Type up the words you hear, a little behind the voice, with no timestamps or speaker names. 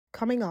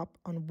coming up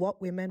on What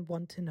Women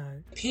Want to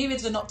Know.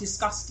 Periods are not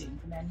disgusting,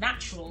 they're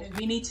natural.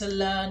 We need to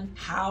learn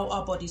how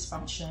our bodies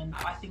function.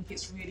 I think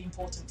it's really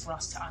important for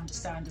us to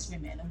understand as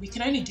women, and we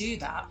can only do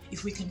that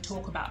if we can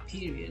talk about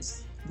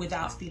periods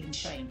without feeling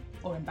shame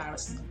or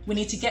embarrassment. We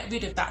need to get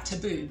rid of that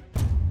taboo.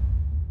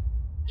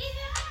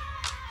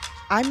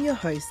 I'm your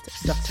host,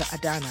 Dr.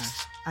 Adana,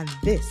 and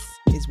this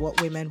is What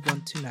Women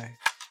Want to Know,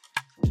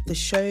 the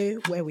show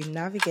where we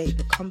navigate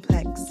the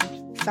complex,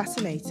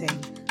 fascinating,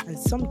 and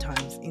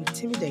sometimes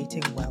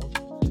intimidating world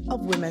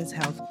of women's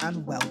health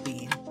and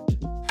well-being.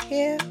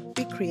 Here,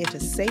 we create a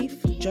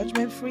safe,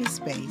 judgment-free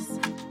space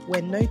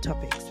where no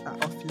topics are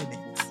off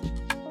limits.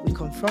 We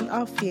confront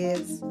our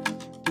fears,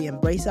 we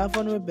embrace our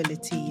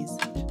vulnerabilities,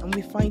 and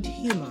we find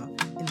humor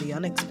in the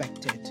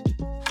unexpected.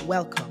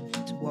 Welcome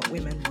to What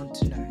Women Want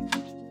to Know.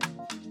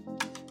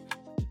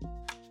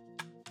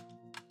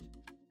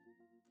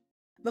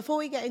 Before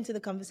we get into the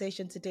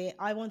conversation today,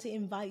 I want to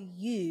invite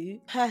you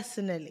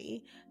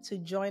personally to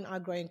join our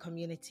growing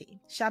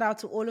community. Shout out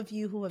to all of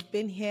you who have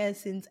been here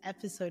since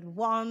episode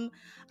 1.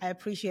 I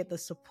appreciate the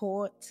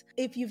support.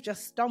 If you've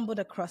just stumbled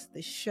across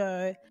the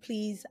show,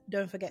 please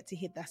don't forget to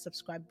hit that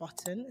subscribe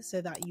button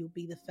so that you'll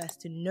be the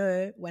first to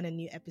know when a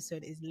new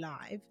episode is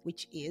live,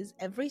 which is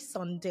every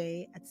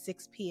Sunday at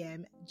 6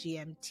 p.m.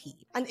 GMT.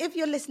 And if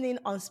you're listening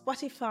on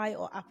Spotify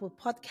or Apple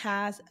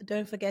Podcasts,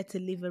 don't forget to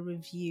leave a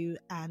review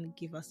and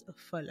give us a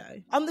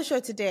follow. On the show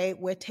today,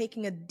 we're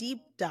taking a deep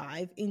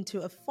dive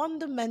into a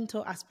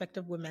fundamental aspect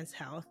of women's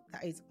health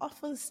that is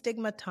often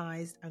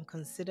stigmatized and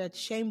considered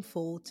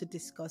shameful to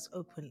discuss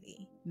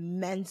openly: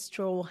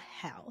 menstrual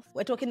health.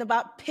 We're talking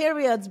about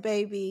periods,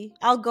 baby.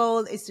 Our goal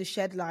is to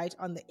shed light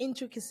on the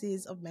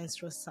intricacies of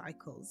menstrual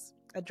cycles,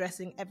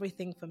 addressing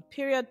everything from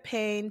period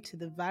pain to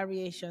the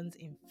variations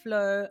in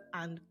flow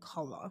and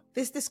color.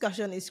 This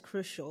discussion is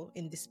crucial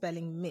in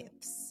dispelling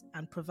myths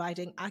and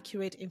providing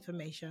accurate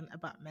information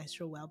about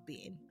menstrual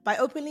well-being. By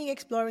openly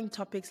exploring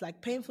topics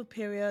like painful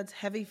periods,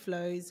 heavy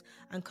flows,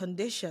 and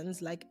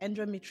conditions like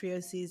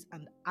endometriosis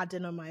and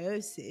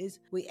adenomyosis,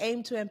 we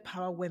aim to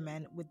empower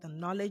women with the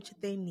knowledge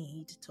they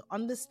need to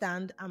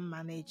understand and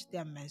manage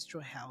their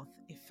menstrual health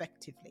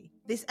effectively.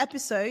 This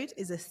episode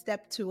is a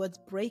step towards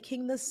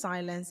breaking the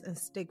silence and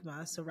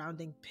stigma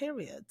surrounding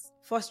periods,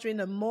 fostering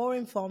a more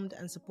informed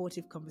and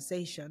supportive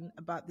conversation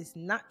about this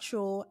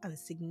natural and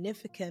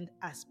significant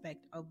aspect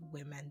of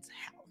women's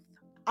health.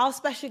 Our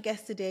special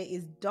guest today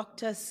is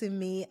Dr.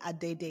 Simi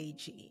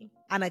Adedeji,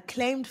 an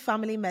acclaimed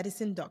family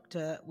medicine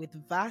doctor with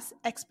vast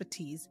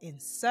expertise in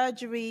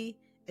surgery,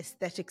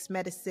 aesthetics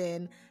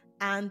medicine,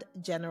 and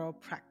general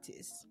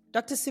practice.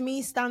 Dr.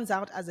 Simi stands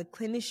out as a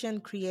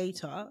clinician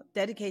creator,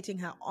 dedicating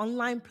her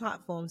online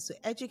platforms to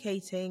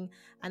educating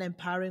and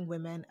empowering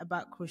women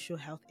about crucial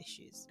health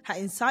issues. Her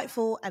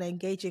insightful and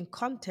engaging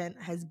content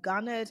has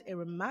garnered a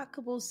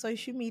remarkable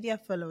social media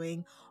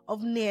following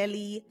of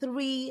nearly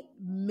 3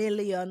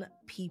 million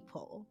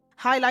people,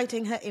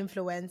 highlighting her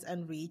influence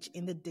and reach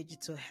in the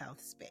digital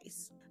health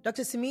space.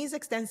 Dr. Simi's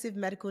extensive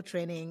medical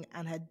training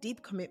and her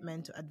deep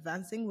commitment to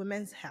advancing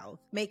women's health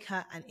make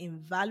her an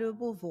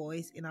invaluable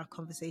voice in our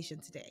conversation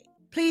today.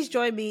 Please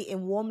join me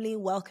in warmly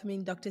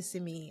welcoming Dr.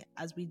 Simi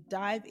as we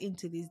dive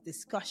into this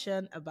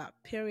discussion about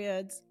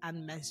periods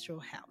and menstrual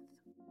health.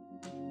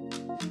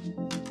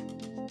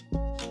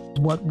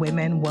 What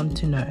women want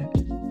to know.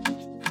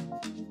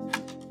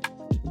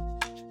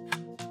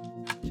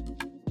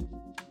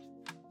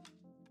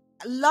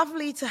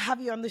 Lovely to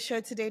have you on the show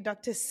today,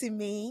 Dr.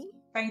 Simi.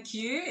 Thank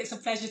you. It's a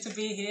pleasure to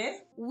be here.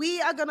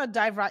 We are going to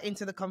dive right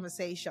into the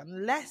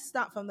conversation. Let's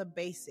start from the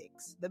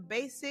basics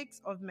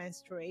of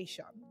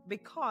menstruation,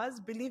 because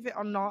believe it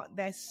or not,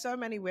 there's so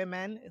many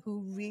women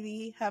who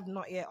really have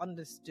not yet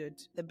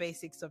understood the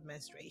basics of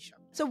menstruation.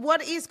 So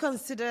what is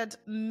considered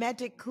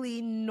medically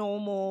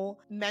normal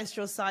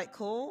menstrual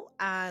cycle,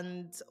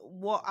 and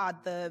what are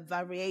the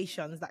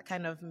variations that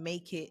kind of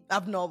make it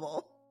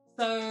abnormal?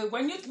 So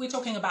when we're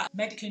talking about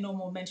medically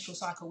normal menstrual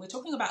cycle, we're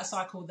talking about a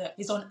cycle that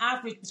is on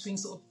average between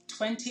sort of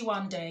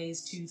 21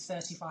 days to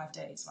 35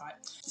 days, right?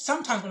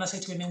 Sometimes when I say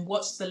to women,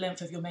 what's the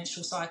length of your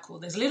menstrual cycle?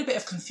 There's a little bit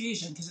of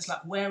confusion because it's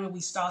like, where are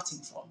we starting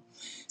from?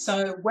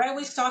 So where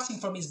we're starting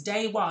from is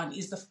day 1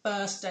 is the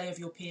first day of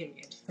your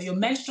period. So your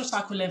menstrual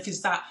cycle length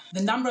is that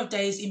the number of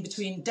days in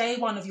between day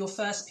 1 of your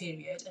first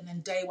period and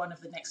then day 1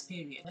 of the next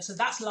period. So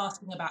that's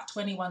lasting about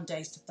 21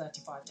 days to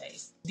 35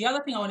 days. The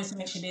other thing I wanted to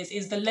mention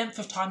is the length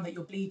of time that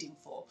you're bleeding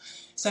for.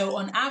 So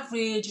on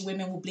average,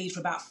 women will bleed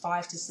for about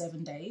 5 to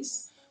 7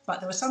 days. But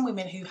there are some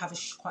women who have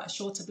quite a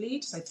shorter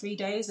bleed, so 3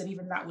 days, and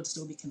even that would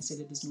still be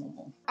considered as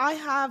normal. I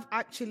have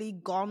actually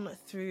gone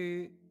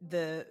through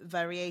the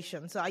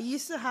variation. So I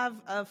used to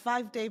have a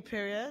 5-day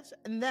period,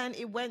 and then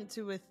it went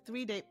to a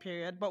 3-day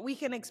period, but we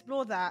can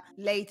explore that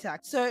later.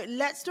 So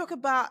let's talk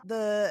about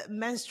the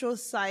menstrual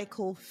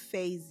cycle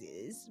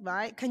phases,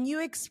 right? Can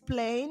you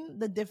explain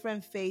the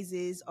different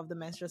phases of the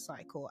menstrual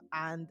cycle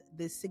and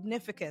the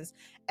significance,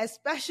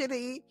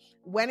 especially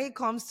when it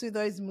comes to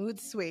those mood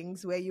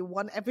swings where you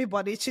want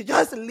everybody to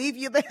just leave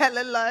you the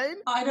hell alone?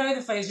 I know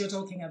the phase you're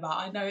talking about.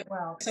 I know it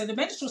well. So the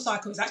menstrual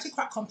cycle is actually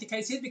quite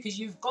complicated because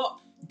you've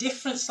got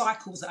different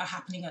cycles that are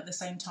happening at the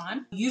same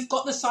time. You've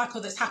got the cycle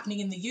that's happening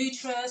in the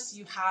uterus,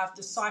 you have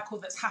the cycle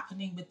that's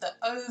happening with the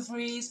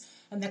ovaries,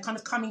 and they're kind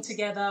of coming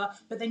together.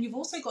 But then you've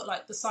also got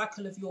like the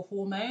cycle of your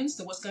hormones,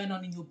 so what's going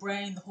on in your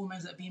brain, the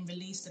hormones that are being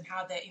released and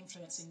how they're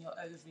influencing your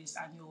ovaries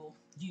and your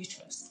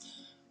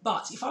uterus.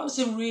 But if I was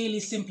to really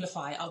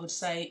simplify it, I would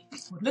say,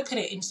 look at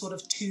it in sort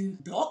of 2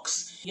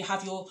 blocks. You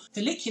have your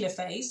follicular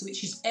phase,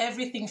 which is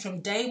everything from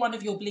day 1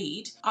 of your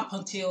bleed up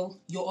until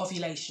your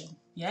ovulation.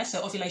 Yeah,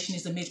 so ovulation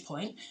is the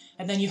midpoint.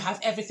 And then you have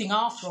everything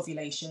after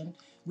ovulation,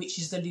 which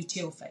is the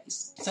luteal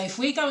phase. So if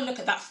we go and look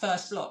at that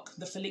first block,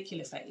 the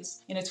follicular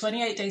phase, in a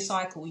 28-day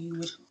cycle, you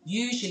would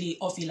usually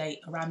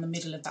ovulate around the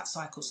middle of that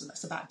cycle. So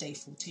that's about day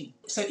 14.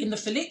 So in the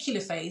follicular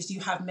phase,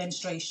 you have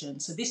menstruation.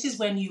 So this is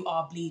when you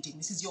are bleeding.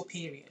 This is your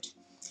period.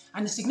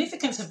 And the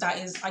significance of that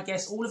is, I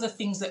guess, all of the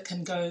things that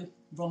can go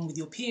wrong with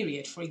your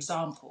period. For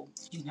example,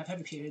 you can have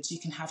heavy periods, you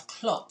can have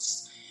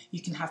clots,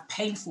 you can have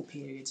painful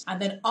periods.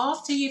 And then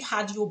after you've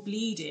had your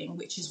bleeding,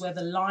 which is where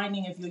the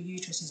lining of your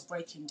uterus is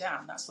breaking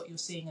down, that's what you're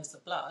seeing as the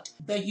blood,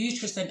 the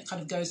uterus then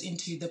kind of goes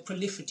into the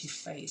proliferative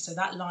phase. So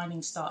that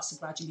lining starts to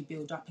gradually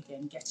build up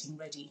again, getting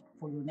ready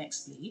for your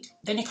next bleed.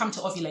 Then you come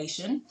to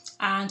ovulation,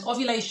 and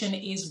ovulation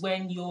is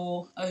when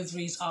your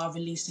ovaries are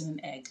releasing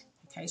an egg.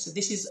 Okay, so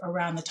this is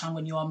around the time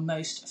when you are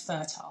most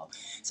fertile.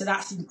 So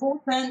that's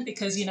important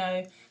because, you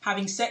know,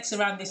 having sex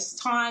around this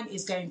time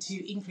is going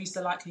to increase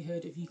the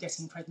likelihood of you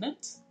getting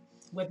pregnant,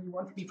 whether you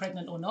want to be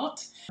pregnant or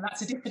not.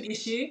 That's a different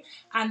issue.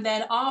 And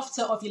then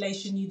after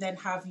ovulation, you then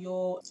have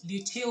your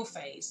luteal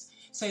phase.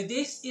 So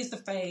this is the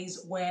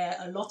phase where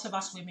a lot of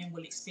us women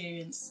will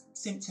experience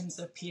symptoms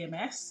of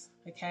PMS.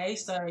 Okay,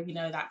 so, you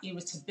know, that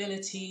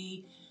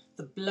irritability,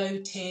 the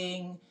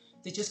bloating,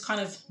 the just kind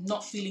of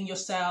not feeling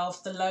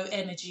yourself, the low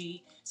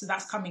energy. So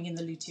that's coming in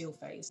the luteal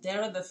phase. There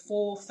are the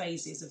 4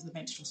 phases of the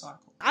menstrual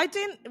cycle. I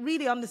didn't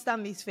really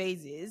understand these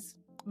phases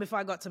before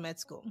I got to med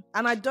school.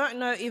 And I don't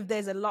know if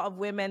there's a lot of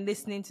women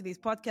listening to these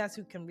podcasts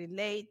who can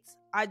relate.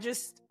 I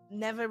just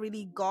never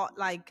really got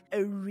like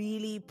a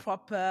really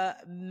proper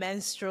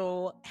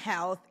menstrual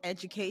health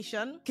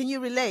education. Can you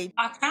relate?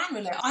 I can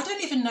relate. I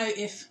don't even know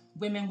if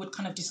women would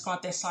kind of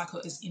describe their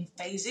cycle as in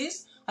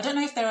phases. I don't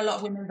know if there are a lot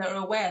of women that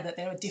are aware that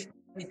there are different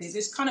phases.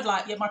 It's kind of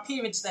like, yeah, my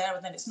period's there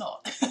and then it's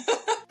not.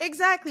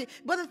 Exactly.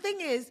 But the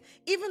thing is,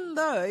 even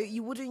though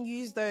you wouldn't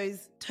use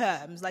those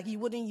terms, like you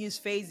wouldn't use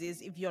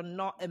phases if you're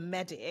not a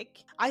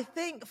medic, I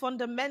think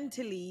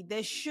fundamentally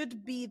there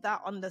should be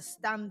that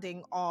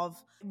understanding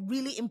of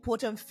really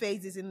important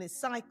phases in this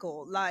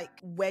cycle.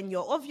 Like when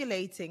you're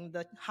ovulating,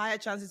 the higher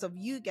chances of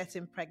you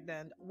getting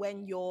pregnant,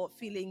 when you're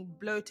feeling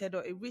bloated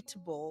or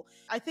irritable.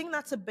 I think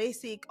that's a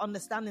basic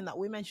understanding that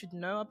women should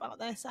know about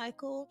their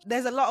cycle.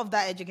 There's a lot of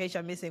that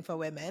education missing for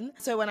women.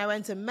 So when I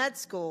went to med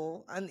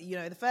school, and you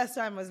know, the first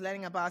time I was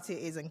learning about it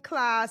is in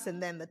class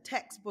and then the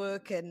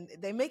textbook, and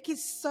they make it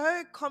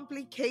so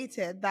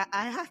complicated that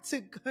I had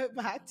to go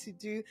back to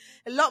do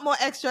a lot more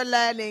extra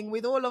learning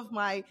with all of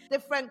my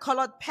different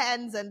colored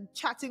pens and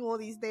chatting all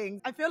these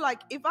things. I feel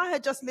like if I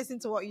had just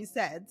listened to what you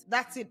said,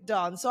 that's it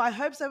done. So I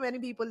hope so many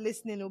people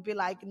listening will be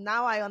like,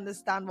 now I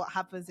understand what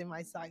happens in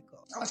my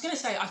cycle. I was going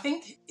to say, I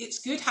think it's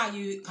good how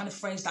you kind of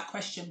phrase that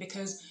question,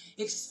 because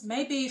it's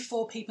maybe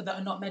for people that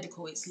are not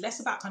medical, it's less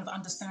about kind of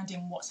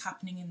understanding what's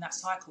happening in that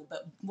cycle,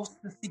 but what's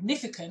the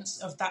significance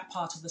of that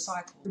part of the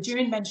cycle.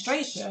 During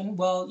menstruation,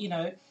 well, you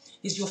know,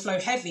 is your flow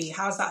heavy?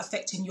 How's that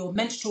affecting your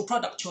menstrual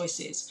product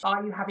choices?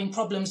 Are you having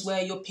problems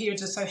where your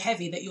periods are so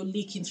heavy that you're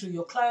leaking through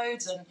your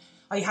clothes? And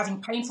are you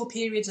having painful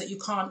periods that you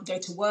can't go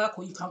to work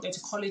or you can't go to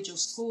college or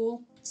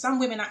school? Some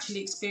women actually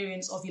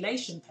experience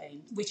ovulation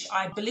pain, which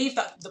I believe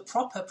that the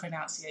proper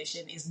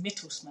pronunciation is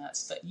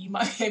Mittelsmerz, but you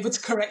might be able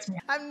to correct me.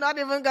 I'm not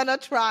even gonna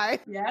try.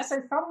 Yeah,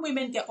 so some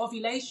women get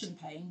ovulation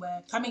pain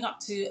where coming up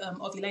to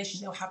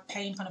ovulation, they'll have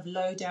pain kind of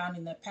low down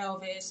in their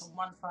pelvis on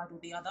one side or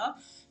the other.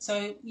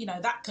 So, you know,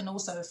 that can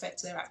also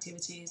affect their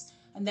activities.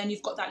 And then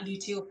you've got that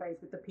luteal phase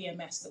with the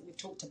PMS that we've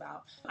talked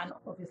about. And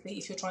obviously,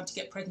 if you're trying to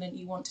get pregnant,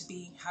 you want to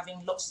be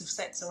having lots of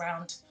sex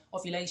around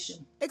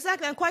ovulation.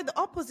 Exactly, and quite the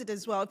opposite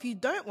as well. If you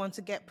don't want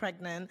to get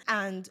pregnant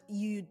and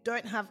you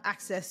don't have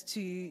access to,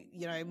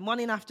 you know,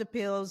 morning after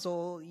pills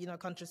or, you know,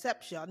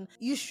 contraception,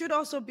 you should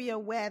also be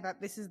aware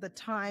that this is the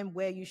time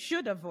where you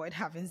should avoid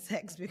having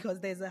sex, because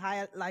there's a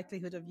higher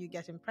likelihood of you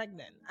getting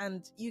pregnant.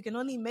 And you can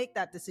only make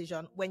that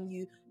decision when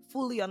you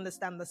fully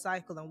understand the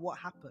cycle and what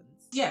happens.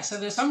 Yeah, so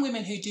there's some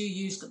women who do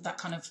use that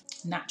kind of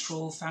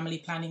natural family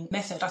planning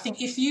method. I think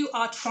if you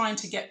are trying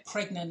to get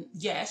pregnant,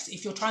 yes.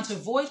 If you're trying to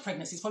avoid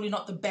pregnancy, it's probably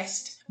not the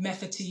best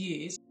method to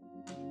use.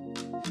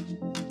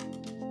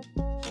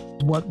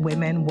 what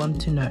women want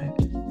to know.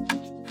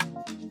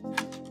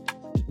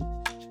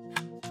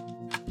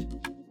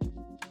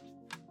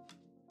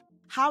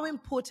 How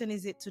important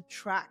is it to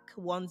track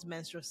one's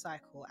menstrual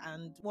cycle,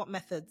 and what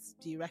methods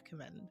do you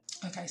recommend?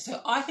 Okay,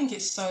 so I think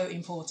it's so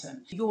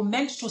important. Your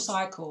menstrual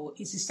cycle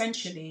is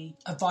essentially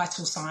a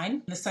vital sign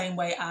in the same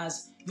way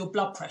as your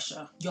blood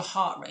pressure, your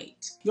heart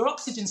rate, your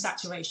oxygen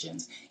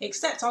saturations,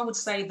 except I would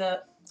say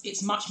that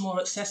it's much more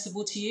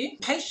accessible to you.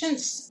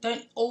 Patients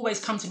don't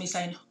always come to me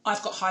saying,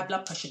 I've got high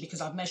blood pressure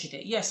because I've measured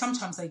it. Yeah,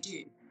 sometimes they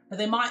do. But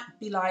they might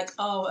be like,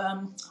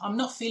 I'm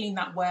not feeling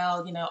that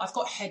well, I've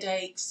got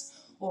headaches,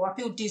 or I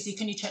feel dizzy,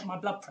 can you check my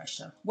blood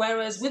pressure?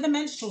 Whereas with a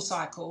menstrual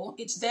cycle,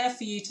 it's there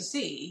for you to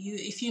see.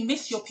 If you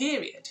miss your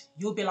period,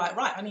 you'll be like,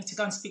 right, I need to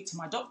go and speak to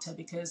my doctor,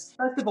 because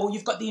first of all,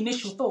 you've got the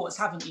initial thoughts,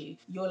 haven't you?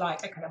 You're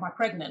like, okay, am I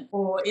pregnant?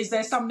 Or is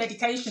there some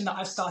medication that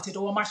I've started,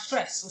 or am I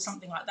stressed, or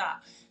something like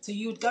that? So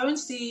you would go and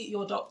see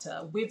your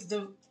doctor with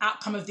the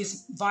outcome of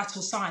this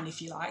vital sign,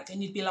 if you like,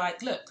 and you'd be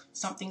like, look,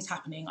 something's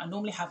happening. I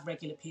normally have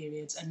regular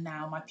periods, and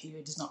now my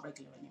period is not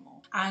regular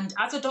anymore. And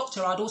as a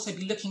doctor, I'd also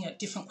be looking at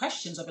different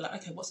questions. I'd be like,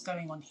 okay, what's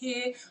going on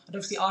here? I'd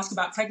obviously ask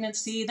about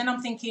pregnancy. Then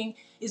I'm thinking,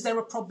 is there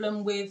a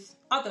problem with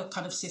other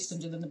kind of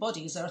systems within the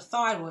body? Is there a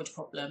thyroid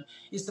problem?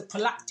 Is the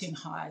prolactin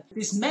high?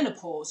 Is this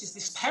menopause? Is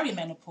this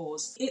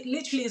perimenopause? It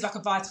literally is like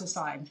a vital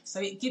sign. So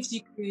it gives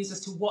you clues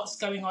as to what's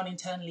going on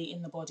internally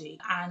in the body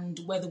and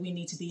whether we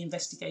need to be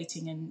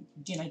investigating and,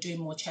 doing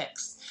more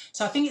checks.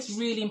 So I think it's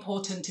really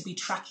important to be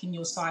tracking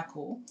your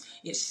cycle.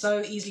 It's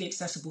so easily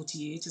accessible to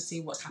you to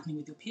see what's happening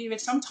with your period.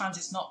 Sometimes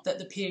it's not that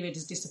the period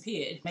has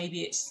disappeared.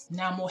 Maybe it's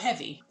now more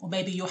heavy, or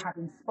maybe you're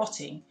having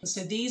spotting.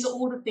 So these are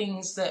all the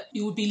things that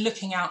you would be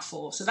looking out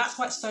for. So that's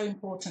why it's so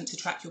important to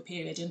track your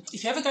period. And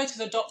if you ever go to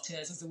the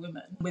doctors as a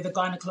woman with a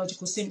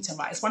gynecological symptom,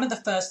 right, it's one of the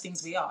first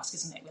things we ask,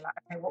 isn't it? We're like,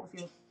 okay, what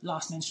was your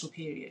last menstrual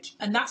period?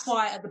 And that's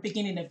why at the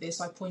beginning of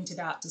this, I pointed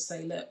out to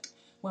say, look,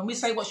 when we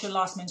say what's your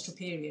last menstrual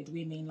period,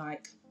 we mean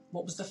like,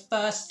 what was the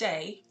first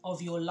day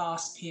of your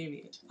last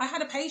period? I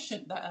had a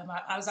patient that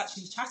I was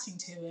actually chatting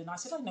to, and I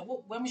said,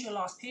 when was your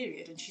last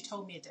period? And she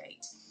told me a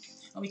date.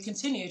 And we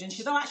continued, and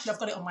she said, actually, I've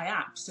got it on my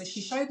app. So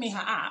she showed me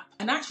her app,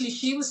 and actually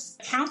she was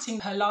counting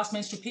her last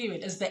menstrual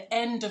period as the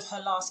end of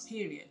her last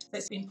period.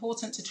 It's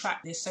important to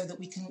track this so that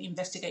we can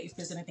investigate if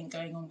there's anything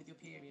going on with your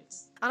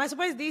periods. And I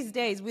suppose these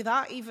days,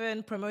 without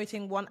even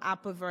promoting one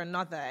app over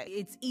another,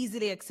 it's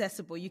easily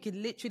accessible. You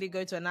can literally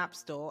go to an app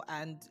store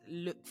and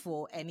look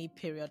for any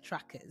period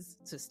trackers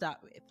to start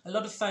with. A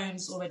lot of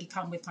phones already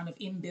come with kind of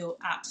inbuilt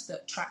apps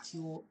that track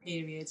your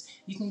periods.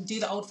 You can do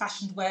the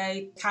old-fashioned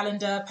way,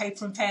 calendar,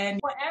 paper and pen,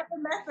 whatever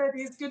method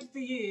is good for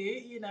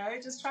you,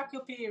 just track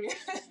your period.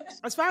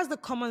 As far as the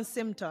common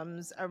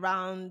symptoms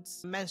around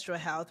menstrual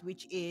health,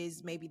 which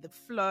is maybe the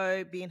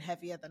flow being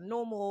heavier than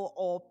normal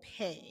or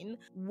pain,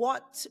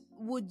 what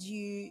would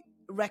you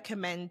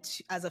recommend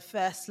as a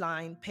first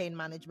line pain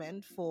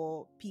management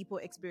for people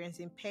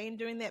experiencing pain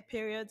during their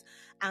periods?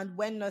 And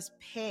when does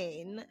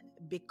pain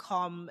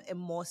become a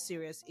more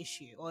serious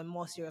issue or a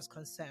more serious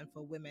concern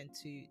for women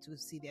to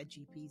see their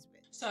GPs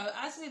with? So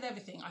as with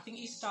everything, I think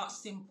you start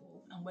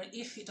simple, and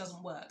if it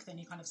doesn't work, then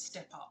you kind of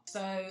step up.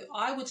 So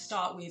I would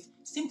start with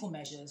simple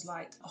measures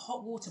like a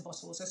hot water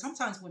bottle. So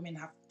sometimes women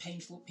have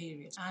painful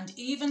periods, and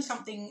even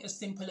something as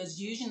simple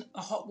as using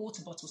a hot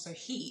water bottle, so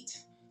heat,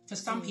 for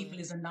some people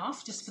is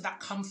enough, just for that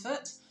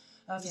comfort.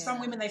 For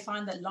some women, they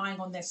find that lying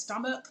on their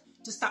stomach,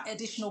 just that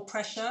additional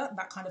pressure,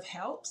 that kind of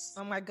helps.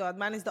 Oh my God,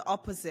 mine is the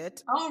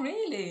opposite. Oh,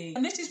 really?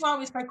 And this is why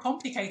it's so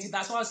complicated.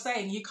 That's what I was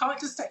saying. You can't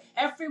just say,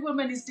 every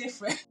woman is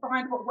different.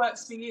 Find what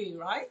works for you,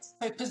 right?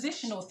 So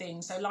positional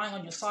things. So lying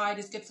on your side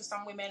is good for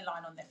some women.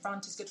 Lying on their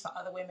front is good for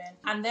other women.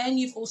 And then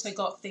you've also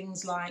got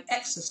things like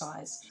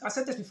exercise. I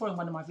said this before in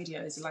one of my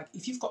videos, like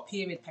if you've got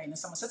period pain and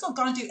someone says, oh,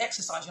 go and do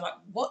exercise, you're like,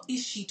 what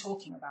is she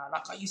talking about?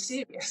 Like, are you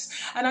serious?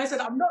 And I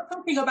said, I'm not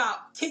talking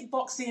about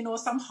kickboxing or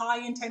some high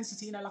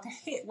intensity, like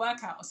a HIIT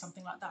workout or something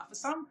like that. For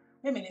some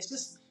women, it's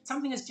just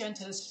something as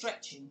gentle as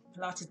stretching,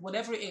 Pilates,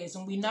 whatever it is.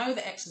 And we know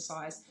that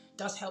exercise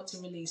does help to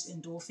release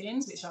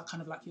endorphins, which are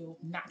kind of like your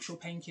natural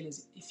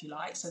painkillers, if you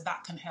like. So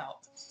that can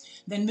help.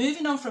 Then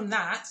moving on from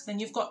that, then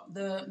you've got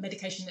the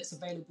medication that's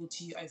available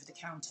to you over the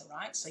counter,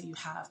 right? So you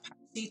have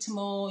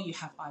paracetamol, you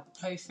have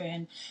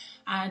ibuprofen.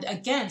 And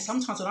again,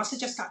 sometimes when I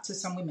suggest that to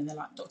some women, they're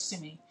like, Dr.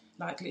 Simi,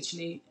 like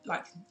literally,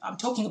 like I'm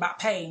talking about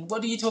pain.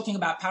 What are you talking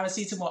about?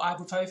 Paracetamol,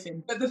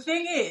 ibuprofen. But the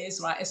thing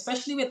is, right,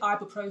 especially with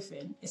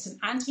ibuprofen, it's an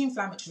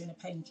anti-inflammatory and a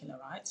painkiller,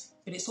 right?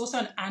 But it's also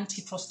an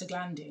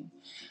anti-prostaglandin.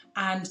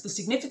 And the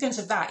significance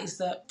of that is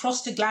that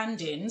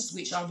prostaglandins,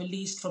 which are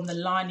released from the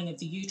lining of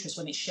the uterus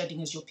when it's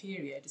shedding as your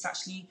period, is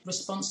actually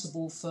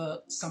responsible for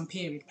some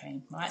period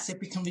pain, right? So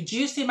if we can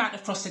reduce the amount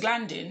of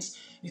prostaglandins,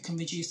 we can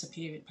reduce the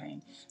period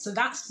pain. So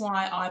that's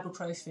why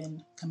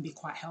ibuprofen can be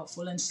quite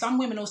helpful. And some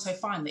women also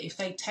find that if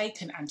they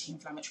take an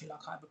anti-inflammatory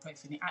like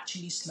ibuprofen, it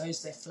actually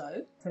slows their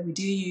flow. So we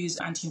do use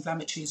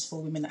anti-inflammatories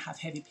for women that have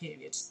heavy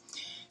periods.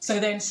 So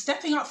then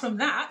stepping up from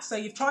that, so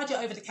you've tried your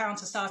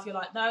over-the-counter stuff, you're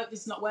like, no,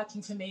 this is not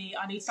working for me,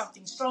 I need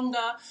something stronger.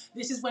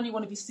 This is when you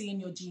want to be seeing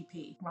your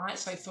GP, right?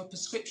 So for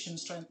prescription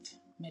strength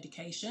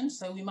medication,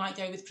 so we might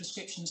go with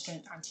prescription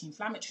strength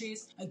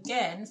anti-inflammatories,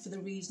 again, for the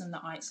reason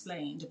that I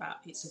explained about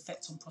its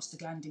effect on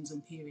prostaglandins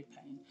and period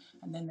pain.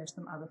 And then there's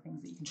some other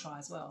things that you can try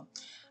as well.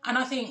 And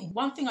I think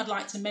one thing I'd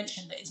like to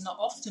mention that is not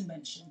often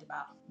mentioned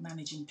about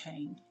managing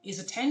pain is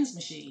a TENS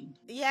machine.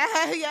 Yeah.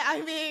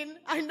 I mean,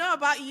 I know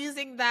about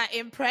using that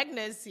in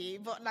pregnancy,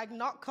 but like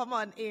not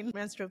common in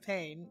menstrual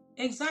pain.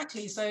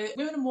 Exactly. So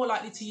women are more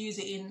likely to use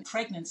it in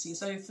pregnancy.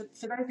 So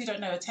for those who don't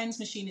know, a TENS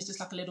machine is just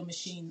like a little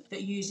machine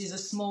that uses a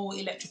small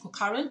electrical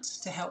current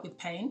to help with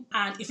pain.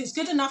 And if it's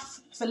good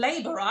enough for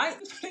labour, right,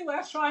 it's probably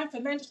worth trying for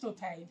menstrual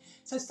pain.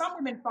 So some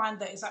women find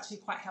that it's actually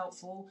quite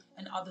helpful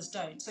and others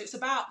don't. So it's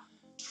about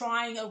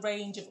trying a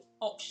range of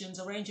options,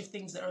 a range of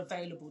things that are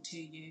available to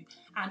you,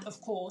 and of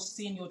course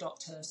seeing your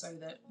doctor so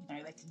that they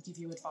can give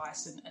you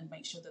advice and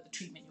make sure that the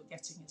treatment you're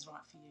getting is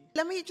right for you.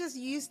 Let me just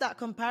use that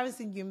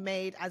comparison you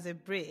made as a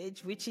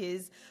bridge, which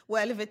is,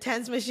 well, if a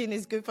TENS machine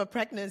is good for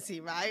pregnancy,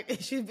 right,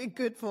 it should be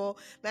good for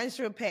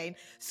menstrual pain.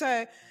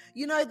 So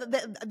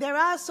there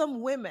are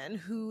some women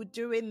who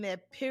during their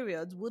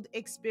periods would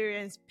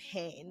experience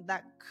pain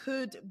that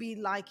could be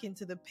likened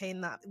to the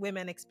pain that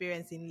women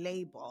experience in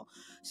labor.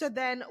 So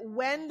then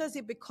when does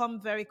it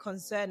become very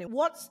concerning?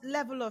 What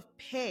level of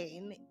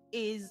pain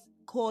is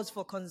cause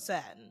for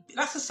concern?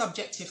 That's a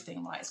subjective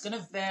thing, right? It's going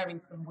to vary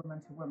from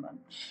woman to woman.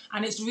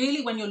 And it's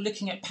really when you're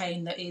looking at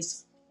pain that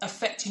is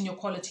affecting your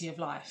quality of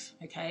life,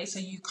 okay? So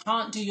you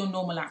can't do your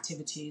normal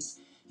activities.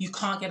 You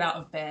can't get out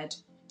of bed,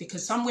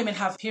 because some women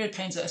have period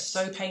pains that are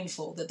so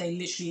painful that they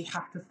literally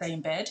have to stay in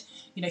bed.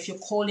 If you're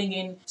calling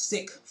in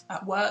sick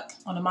at work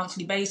on a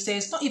monthly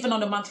basis, not even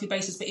on a monthly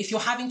basis, but if you're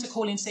having to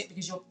call in sick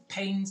because your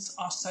pains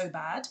are so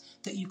bad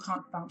that you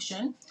can't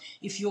function,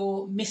 if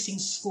you're missing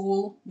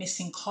school,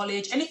 missing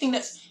college, anything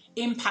that's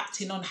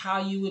impacting on how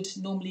you would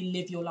normally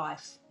live your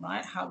life,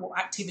 right? What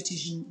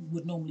activities you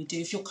would normally do.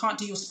 If you can't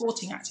do your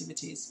sporting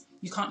activities,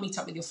 you can't meet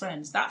up with your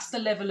friends. That's the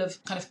level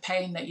of kind of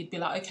pain that you'd be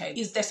like, okay,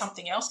 is there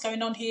something else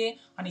going on here?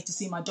 I need to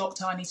see my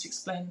doctor. I need to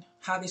explain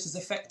how this is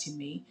affecting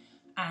me.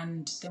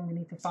 And then we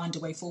need to find a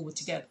way forward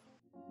together.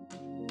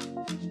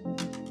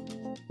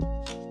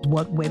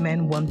 What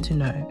women want to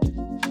know.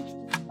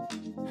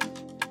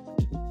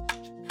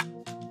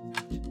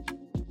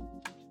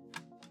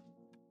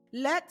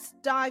 Let's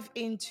dive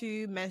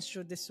into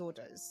menstrual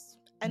disorders.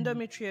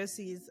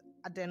 Endometriosis,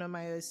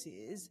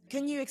 adenomyosis.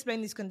 Can you explain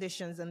these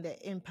conditions and their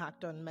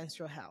impact on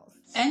menstrual health?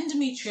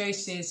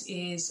 Endometriosis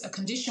is a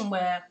condition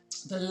where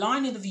the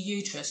lining of the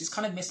uterus is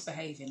kind of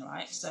misbehaving,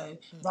 right? So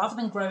rather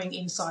than growing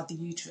inside the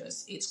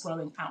uterus, it's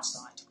growing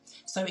outside.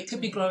 So it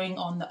could be growing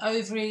on the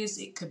ovaries,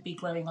 it could be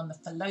growing on the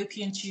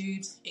fallopian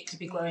tubes, it could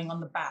be growing on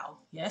the bowel,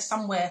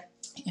 somewhere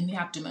in the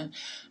abdomen.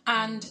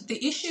 And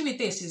the issue with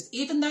this is,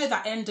 even though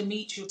that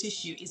endometrial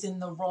tissue is in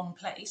the wrong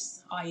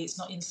place, i.e. it's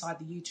not inside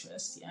the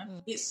uterus,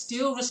 it's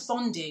still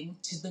responding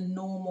to the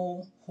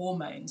normal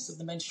hormones of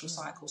the menstrual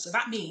cycle. So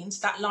that means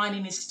that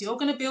lining is still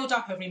going to build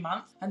up every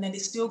month, and then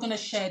it's still going to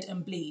shed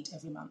and bleed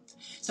every month.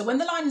 So when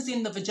the lining's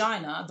in the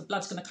vagina, the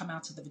blood's going to come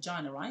out of the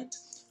vagina, right?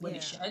 When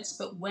it sheds.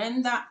 But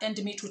when that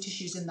endometrial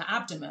tissue is in the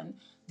abdomen,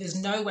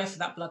 there's nowhere for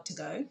that blood to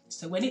go.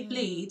 So when it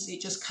bleeds,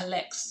 it just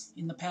collects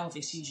in the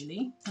pelvis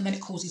usually. And then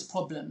it causes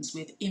problems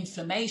with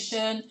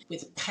inflammation,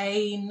 with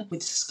pain,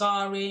 with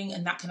scarring,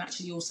 and that can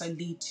actually also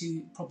lead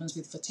to problems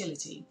with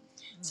fertility.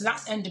 So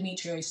that's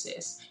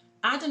endometriosis.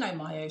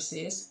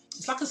 Adenomyosis,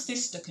 it's like a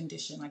sister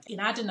condition. Like in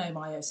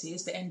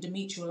adenomyosis, the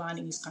endometrial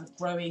lining is kind of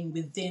growing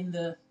within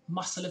the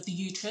muscle of the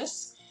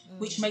uterus,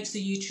 which makes the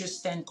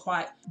uterus then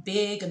quite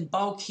big and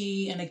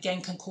bulky, and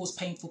again can cause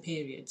painful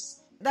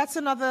periods. That's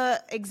another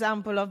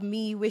example of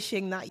me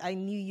wishing that I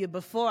knew you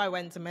before I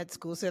went to med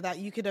school so that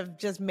you could have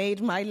just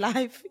made my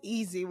life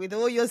easy with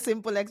all your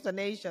simple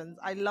explanations.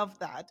 I love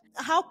that.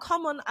 How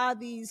common are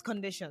these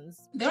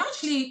conditions? They're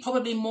actually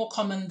probably more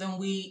common than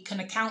we can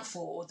account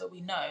for or that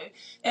we know.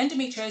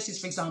 Endometriosis,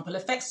 for example,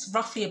 affects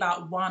roughly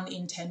about 1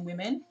 in 10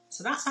 women.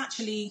 So that's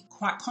actually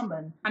quite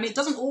common. And it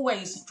doesn't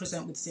always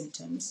present with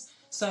symptoms.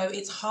 So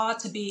it's hard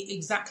to be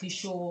exactly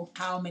sure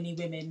how many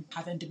women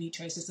have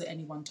endometriosis at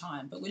any one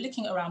time, but we're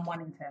looking at around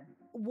 1 in 10.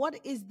 What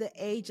is the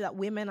age that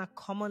women are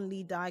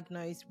commonly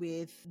diagnosed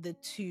with the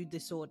two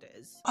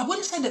disorders? I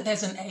wouldn't say that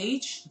there's an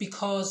age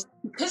because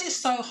it's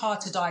so hard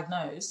to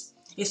diagnose.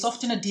 It's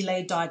often a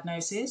delayed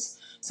diagnosis.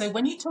 So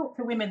when you talk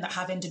to women that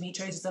have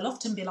endometriosis, they'll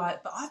often be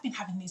like, but I've been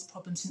having these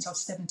problems since I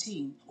was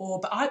 17, or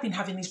but I've been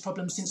having these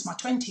problems since my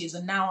 20s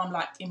and now I'm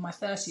like in my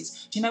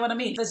 30s. Do you know what I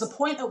mean? There's a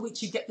point at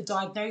which you get the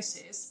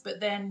diagnosis,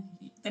 but then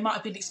they might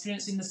have been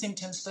experiencing the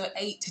symptoms for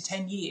 8 to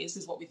 10 years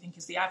is what we think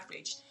is the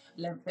average.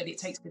 length that it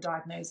takes to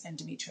diagnose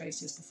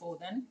endometriosis before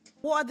then.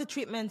 What are the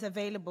treatments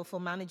available for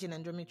managing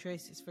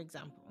endometriosis, for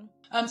example?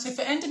 So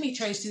for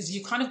endometriosis,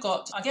 you kind of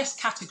got, I guess,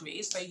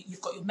 categories. So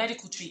you've got your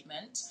medical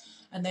treatment,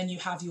 and then you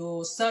have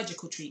your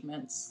surgical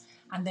treatments,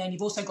 and then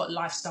you've also got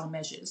lifestyle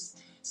measures.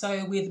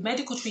 So with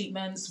medical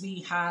treatments,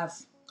 we have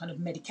kind of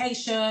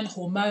medication,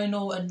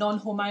 hormonal and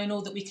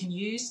non-hormonal that we can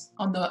use.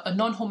 On the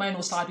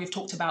non-hormonal side, we've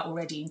talked about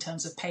already in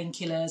terms of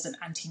painkillers and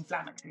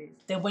anti-inflammatories.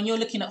 Then when you're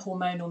looking at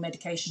hormonal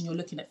medication, you're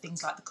looking at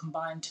things like the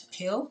combined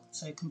pill,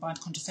 so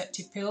combined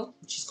contraceptive pill,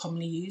 which is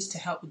commonly used to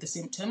help with the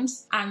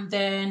symptoms. And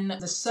then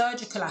the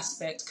surgical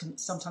aspect can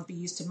sometimes be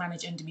used to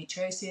manage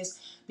endometriosis,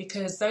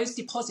 because those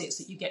deposits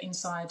that you get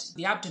inside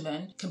the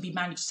abdomen can be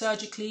managed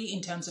surgically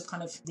in terms of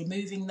kind of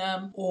removing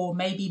them, or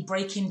maybe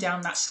breaking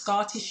down that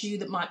scar tissue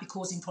that might be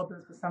causing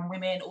problems for some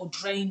women, or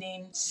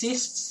draining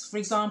cysts, for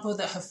example,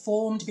 that have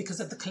formed because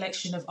of the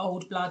collection of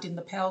old blood in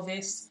the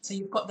pelvis. So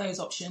you've got those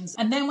options.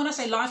 And then when I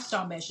say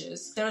lifestyle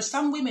measures, there are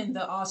some women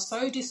that are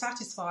so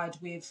dissatisfied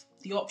with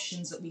the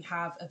options that we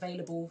have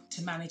available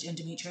to manage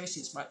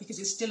endometriosis, right? Because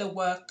it's still a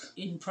work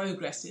in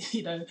progress,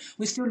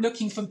 we're still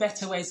looking for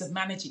better ways of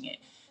managing it.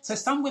 So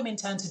some women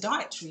turn to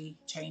dietary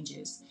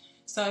changes.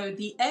 So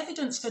the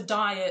evidence for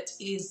diet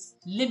is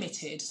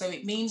limited. So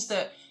it means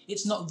that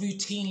it's not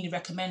routinely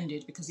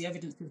recommended because the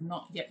evidence is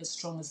not yet as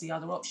strong as the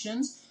other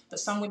options. But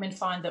some women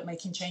find that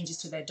making changes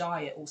to their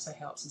diet also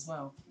helps as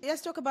well.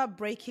 Let's talk about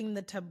breaking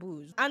the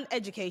taboos and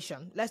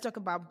education. Let's talk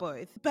about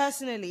both.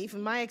 Personally,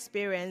 from my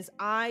experience,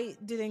 I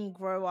didn't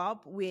grow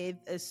up with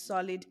a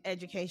solid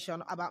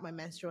education about my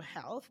menstrual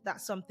health.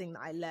 That's something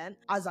that I learned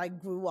as I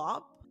grew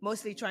up,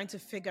 mostly trying to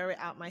figure it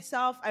out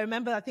myself. I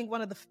remember, I think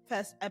one of the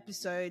first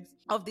episodes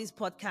of this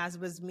podcast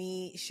was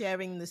me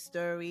sharing the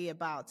story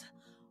about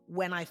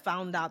when I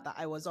found out that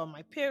I was on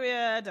my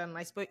period, and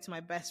I spoke to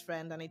my best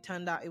friend, and it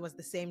turned out it was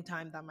the same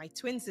time that my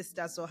twin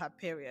sister saw her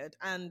period.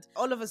 And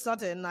all of a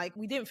sudden,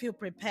 we didn't feel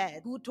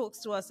prepared. Who talks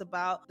to us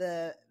about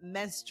the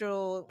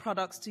menstrual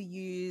products to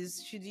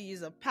use? Should you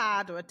use a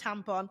pad or a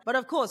tampon? But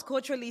of course,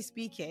 culturally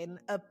speaking,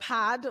 a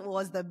pad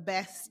was the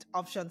best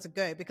option to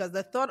go, because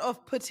the thought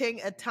of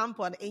putting a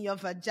tampon in your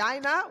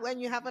vagina when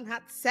you haven't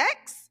had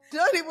sex,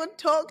 don't even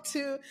talk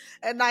to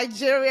a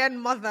Nigerian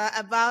mother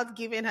about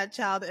giving her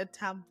child a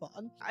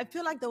tampon. I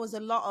feel like there was a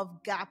lot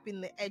of gap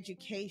in the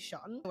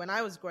education when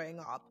I was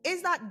growing up.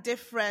 Is that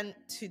different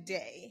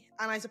today?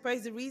 And I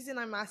suppose the reason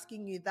I'm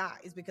asking you that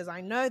is because I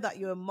know that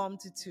you're a mom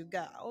to two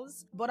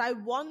girls, but I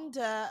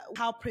wonder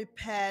how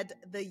prepared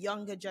the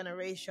younger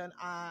generation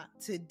are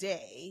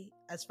today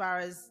as far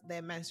as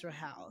their menstrual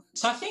health.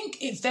 So I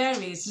think it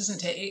varies,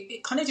 doesn't it?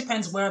 It kind of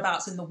depends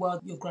whereabouts in the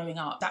world you're growing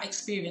up. That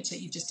experience that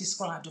you've just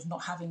described of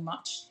not having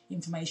much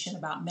information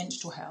about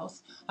menstrual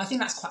health, I think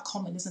that's quite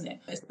common, isn't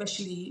it?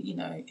 Especially,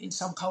 in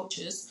some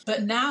cultures.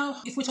 But now,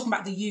 if we're talking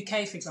about the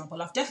UK, for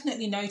example, I've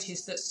definitely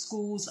noticed that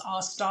schools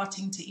are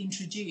starting to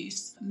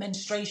introduce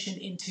menstruation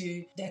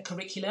into their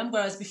curriculum,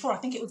 whereas before I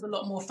think it was a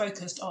lot more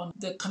focused on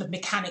the kind of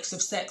mechanics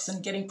of sex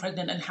and getting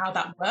pregnant and how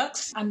that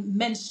works. And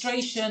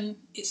menstruation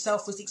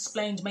itself was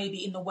explained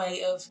maybe in the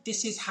way of,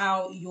 this is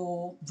how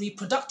your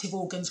reproductive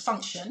organs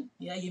function.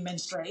 You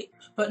menstruate.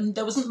 But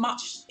there wasn't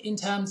much in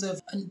terms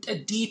of a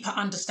deeper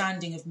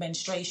understanding of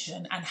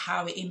menstruation and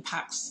how it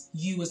impacts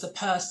you as a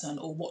person,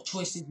 or what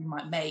choices you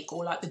might make,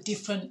 or the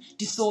different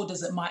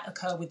disorders that might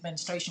occur with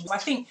menstruation. I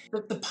think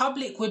that the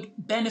public would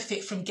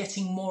benefit from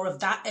getting more of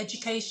that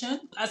education.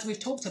 As we've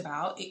talked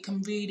about, it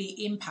can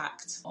really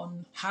impact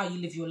on how you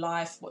live your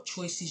life, what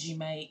choices you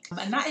make.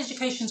 And that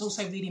education is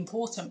also really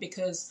important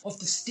because of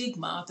the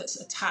stigma that's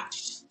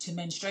attached to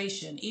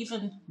menstruation,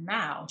 even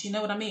now. Do you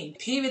know what I mean?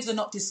 Periods are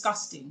not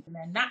disgusting,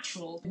 they're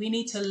natural. We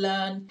need to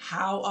learn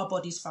how our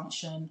bodies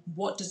function.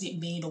 What does it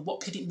mean, or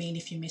what could it mean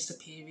if you miss a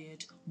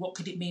period? What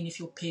could it mean if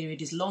your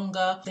period is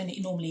longer than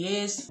it normally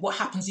is? What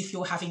happens if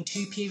you're having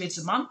 2 periods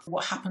a month?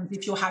 What happens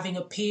if you're having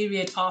a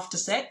period after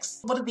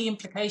sex? What are the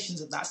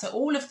implications of that? So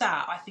all of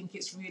that, I think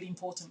it's really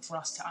important for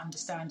us to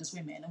understand as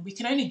women. And we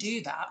can only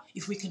do that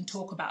if we can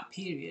talk about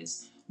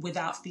periods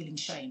without feeling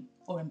shame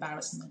or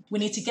embarrassment. We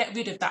need to get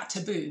rid of that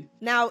taboo.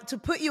 Now, to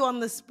put you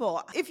on the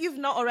spot, if you've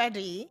not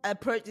already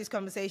approached this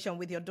conversation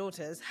with your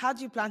daughters, how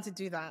do you plan to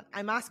do that?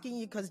 I'm asking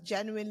you because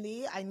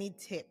genuinely I need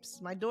tips.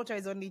 My daughter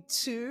is only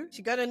 2.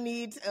 She's going to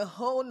need a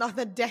whole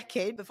nother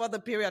decade before the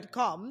period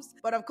comes.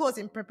 But of course,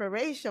 in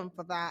preparation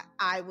for that,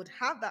 I would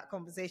have that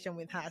conversation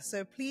with her.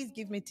 So please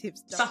give me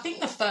tips. So I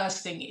think the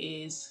first thing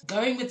is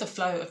going with the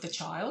flow of the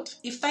child.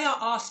 If they are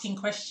asking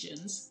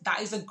questions, that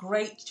is a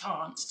great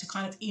chance to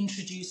kind of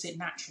introduce it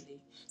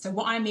naturally. So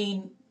what I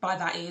mean by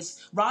that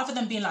is, rather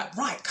than being like,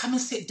 right, come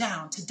and sit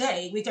down.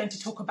 Today, we're going to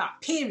talk about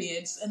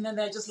periods. And then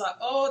they're just like,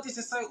 oh, this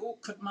is so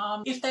awkward,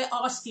 mum. If they're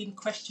asking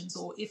questions,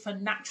 or if a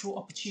natural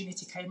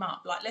opportunity came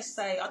up, like let's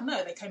say, I don't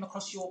know, they came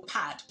across your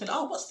pad. But,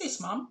 oh, what's this,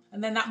 mum?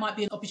 And then that might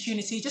be an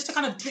opportunity just to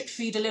kind of drip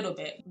feed a little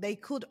bit. They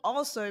could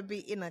also be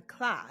in a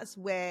class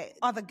where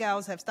other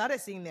girls have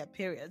started seeing their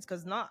periods,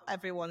 because not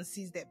everyone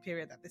sees their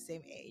period at the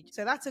same age.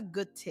 So that's a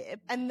good tip.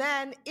 And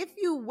then if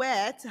you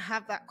were to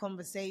have that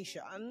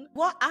conversation,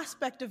 what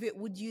aspect of it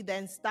would you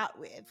then start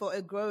with for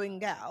a growing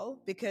girl?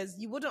 Because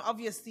you wouldn't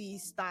obviously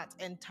start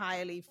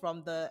entirely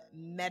from the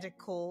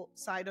medical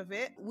side of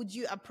it. Would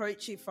you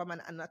approach it from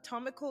an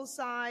anatomical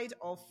side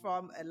or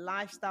from a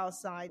lifestyle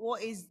side?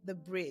 What is the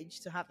bridge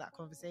to have that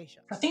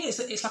conversation? I think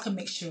it's like a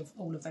mixture of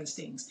all of those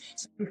things.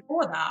 So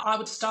before that, I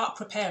would start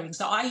preparing.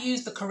 So I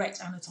use the correct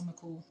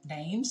anatomical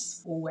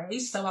names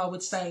always. So I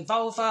would say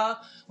vulva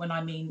when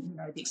I mean,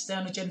 the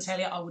external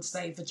genitalia. I would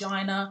say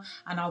vagina,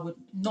 and I would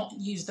not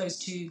use those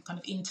two kind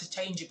of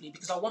interchangeably,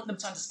 because I want them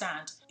to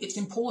understand. It's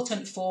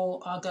important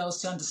for our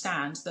girls to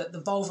understand that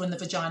the vulva and the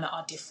vagina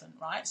are different,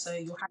 right? So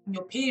you're having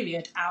your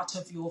period out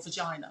of your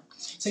vagina.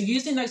 So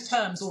using those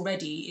terms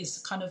already is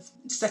kind of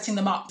setting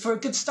them up for a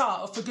good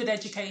start or for good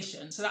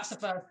education. So that's the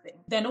first thing.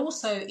 Then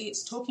also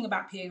it's talking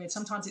about periods.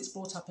 Sometimes it's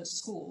brought up at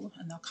school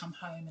and they'll come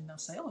home and they'll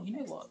say, oh, you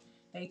know what?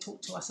 They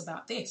talked to us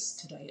about this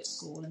today at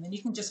school. And then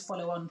you can just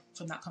follow on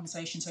from that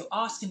conversation. So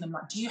asking them,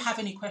 like, do you have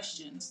any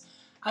questions?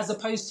 As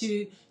opposed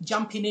to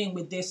jumping in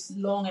with this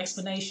long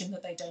explanation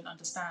that they don't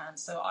understand.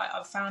 So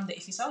I've found that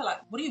if you say, like,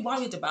 what are you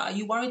worried about? Are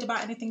you worried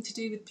about anything to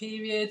do with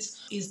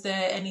periods? Is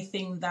there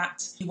anything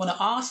that you want to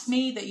ask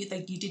me that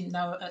you didn't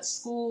know at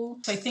school?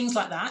 So things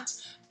like that.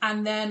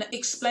 And then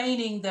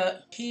explaining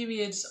that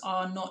periods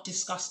are not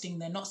disgusting.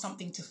 They're not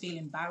something to feel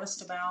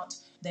embarrassed about.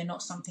 They're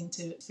not something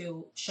to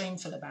feel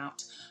shameful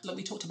about. Look,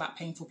 we talked about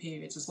painful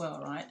periods as well,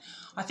 right?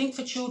 I think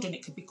for children,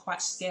 it could be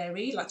quite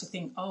scary, like to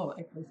think, oh,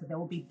 okay, so there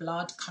will be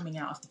blood coming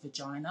out of the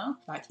vagina.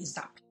 Like, is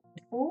that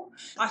painful?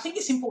 I think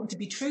it's important to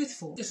be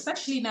truthful,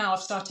 especially now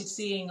I've started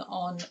seeing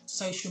on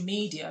social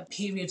media,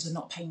 periods are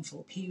not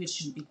painful. Periods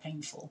shouldn't be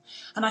painful.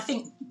 And I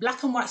think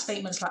black and white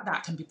statements like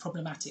that can be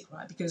problematic,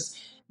 right? Because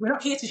we're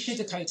not here to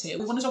sugarcoat it.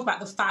 We want to talk about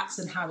the facts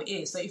and how it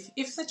is. So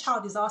if the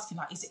child is asking,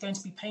 like, is it going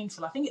to be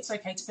painful? I think it's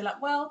okay to be like,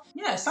 well,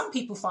 yeah, some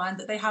people find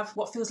that they have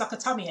what feels like a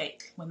tummy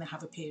ache when they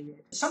have a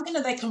period. It's something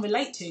that they can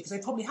relate to because they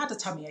probably had a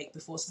tummy ache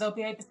before. So they'll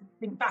be able to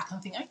think back and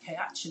think, okay,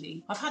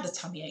 actually, I've had a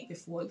tummy ache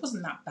before. It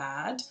wasn't that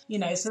bad,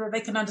 so that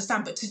they can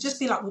understand. But to just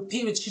be like, well,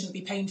 periods shouldn't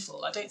be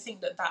painful, I don't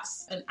think that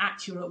that's an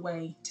accurate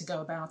way to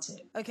go about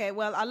it. Okay,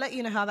 well, I'll let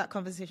you know how that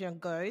conversation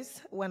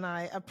goes when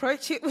I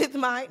approach it with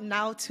my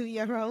now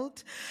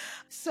 2-year-old.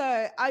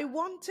 So I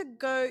want to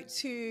go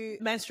to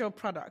menstrual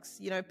products,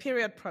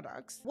 period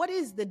products. What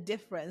is the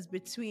difference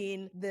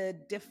between the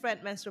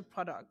different menstrual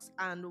products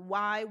and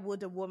why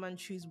would a woman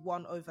choose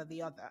one over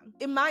the other?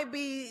 It might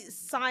be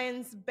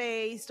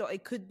science-based or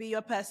it could be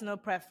your personal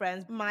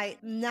preference. My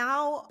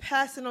now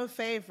personal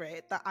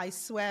favorite that I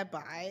swear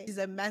by is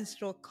a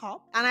menstrual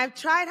cup. And I've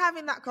tried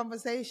having that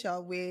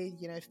conversation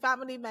with,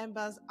 family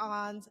members,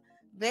 aunts.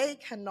 They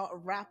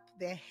cannot wrap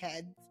their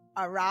heads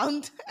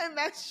around a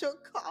menstrual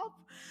cup.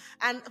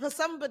 And for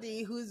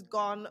somebody who's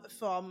gone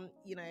from,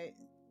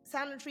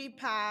 sanitary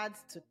pads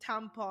to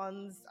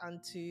tampons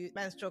and to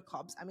menstrual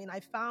cups, I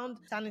found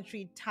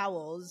sanitary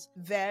towels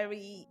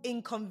very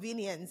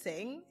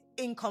inconveniencing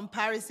in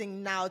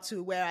comparison now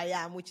to where I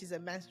am, which is a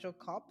menstrual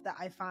cup that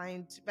I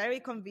find very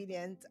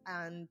convenient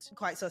and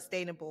quite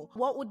sustainable.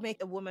 What would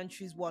make a woman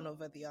choose one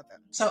over the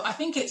other? So I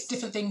think it's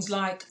different things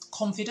like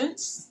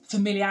confidence,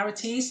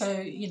 familiarity.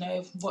 So,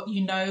 what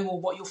you know or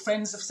what your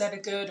friends have said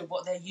are good or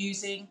what they're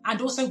using,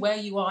 and also where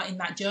you are in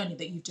that journey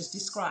that you've just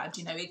described.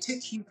 It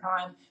took you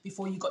time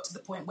before you got to the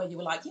point where you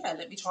were like, yeah,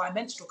 let me try a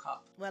menstrual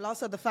cup. Well,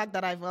 also the fact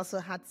that I've also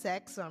had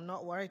sex, so I'm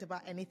not worried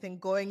about anything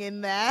going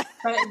in there.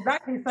 So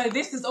exactly. So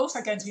this is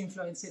also going to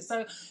influence it.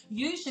 So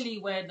usually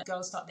when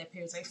girls start their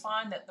periods, they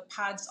find that the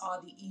pads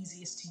are the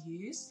easiest to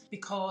use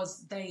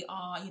because they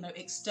are,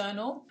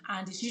 external,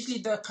 and it's usually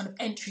the kind of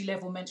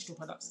entry-level menstrual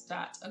products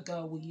that a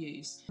girl will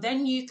use.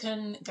 Then you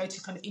can go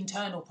to kind of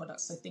internal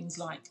products, so things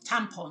like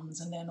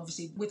tampons, and then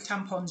obviously with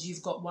tampons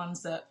you've got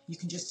ones that you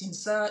can just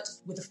insert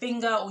with a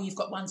finger, or you've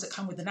got ones that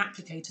come with an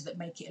applicator that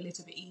make it a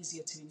little bit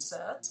easier to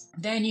insert.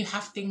 Then you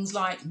have things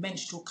like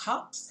menstrual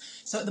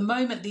cups. So at the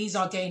moment these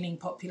are gaining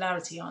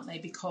popularity, aren't they?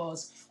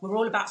 Because we're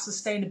all about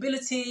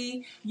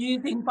sustainability,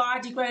 using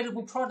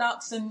biodegradable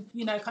products and,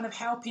 kind of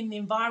helping the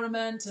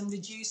environment and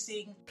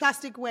reducing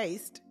plastic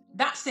waste.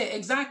 That's it,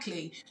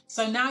 exactly.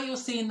 So now you're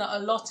seeing that a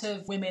lot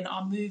of women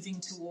are moving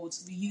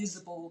towards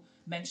reusable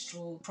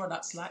menstrual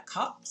products like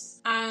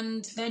cups.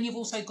 And then you've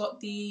also got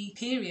the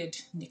period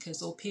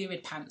knickers or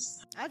period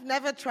pants. I've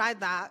never tried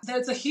that.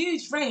 There's a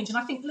huge range. And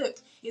I think, look,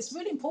 it's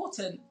really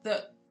important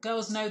that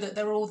girls know that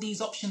there are all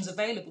these options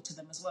available to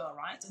them as well,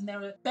 right? And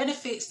there are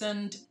benefits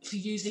and for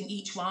using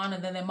each one,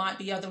 and then there might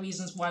be other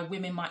reasons why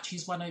women might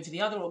choose one over the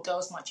other or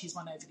girls might choose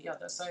one over the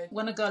other. So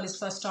when a girl is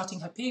first starting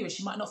her period,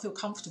 she might not feel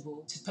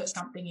comfortable to put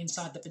something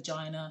inside the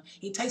vagina.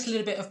 It takes a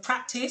little bit of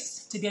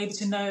practice to be able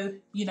to know,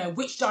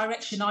 which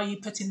direction are you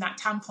putting that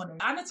tampon in.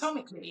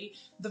 Anatomically,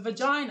 the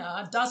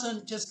vagina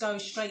doesn't just go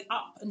straight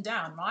up and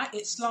down, right?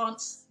 It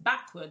slants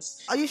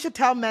backwards. Oh, you should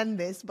tell men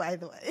this, by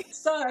the way.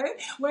 So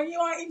when you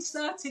are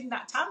inserting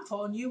that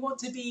tampon, you want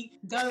to be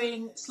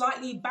going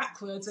slightly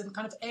backwards and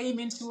kind of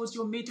aiming towards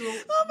your middle.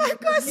 Oh my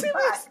gosh,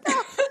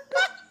 stop.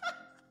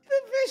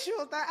 The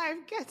visual that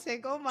I'm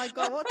getting. Oh my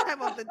God, what time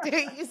of the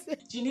day is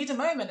it? Do you need a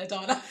moment,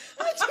 Adana?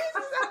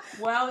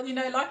 Well,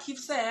 like you've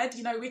said,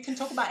 we can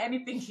talk about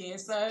anything here.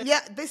 So yeah,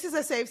 this is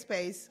a safe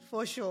space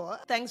for sure.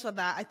 Thanks for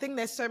that. I think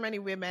there's so many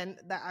women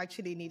that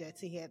actually needed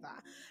to hear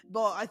that.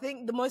 But I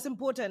think the most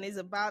important is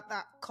about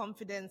that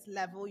confidence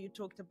level you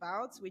talked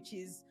about, which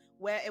is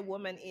where a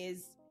woman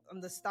is on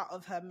the start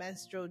of her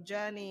menstrual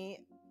journey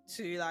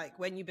to like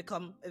when you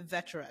become a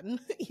veteran,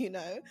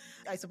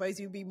 I suppose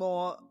you'll be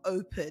more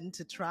open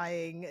to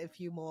trying a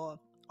few more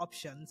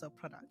options or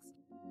products.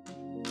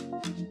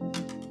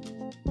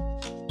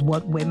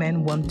 What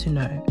women want to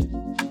know.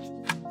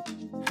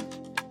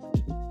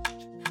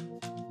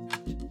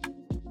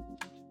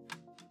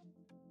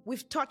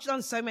 We've touched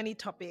on so many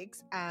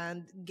topics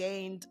and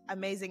gained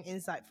amazing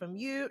insight from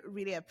you.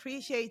 Really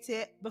appreciate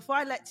it. Before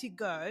I let you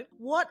go,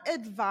 what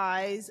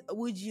advice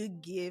would you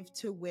give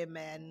to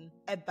women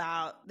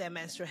about their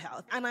menstrual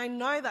health? And I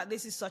know that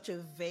this is such a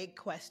vague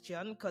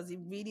question because it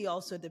really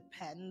also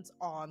depends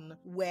on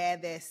where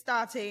they're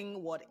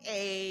starting, what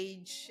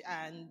age,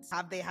 and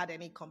have they had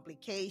any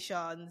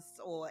complications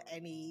or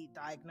any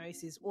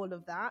diagnosis, all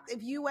of that.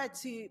 If you were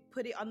to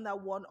put it under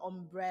one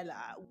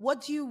umbrella,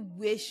 what do you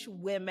wish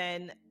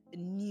women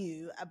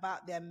knew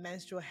about their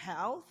menstrual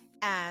health,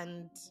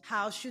 and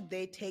how should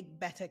they take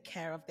better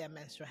care of their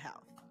menstrual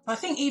health? I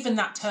think even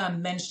that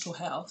term menstrual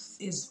health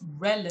is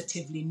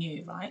relatively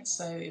new, right?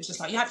 So it was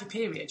just like, you have your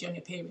period, you're on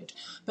your period.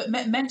 But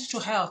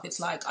menstrual health, it's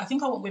like, I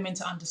think I want women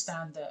to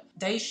understand that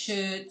they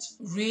should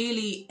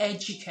really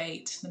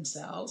educate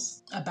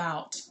themselves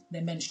about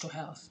their menstrual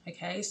health,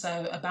 okay?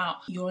 So about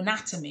your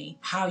anatomy,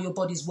 how your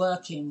body's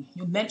working,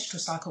 your menstrual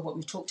cycle, what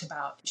we've talked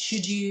about.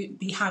 Should you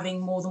be having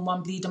more than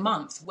one bleed a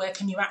month? Where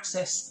can you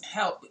access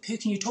help? Who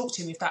can you talk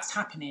to if that's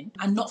happening?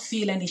 And not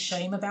feel any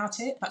shame about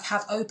it. Like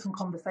have open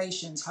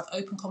conversations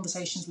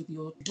with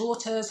your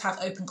daughters, have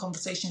open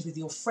conversations with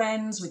your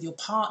friends, with your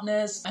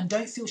partners, and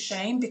don't feel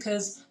shame,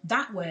 because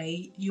that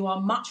way you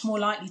are much more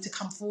likely to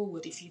come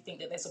forward if you think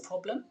that there's a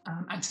problem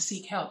and to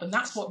seek help. And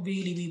that's what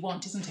really we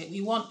want, isn't it?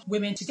 We want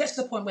women to get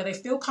to the point where they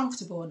feel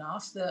comfortable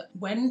enough that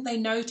when they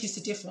notice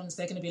a difference,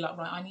 they're going to be like,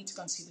 right, I need to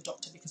go and see the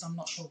doctor because I'm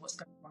not sure what's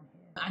going on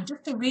here. And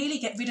just to really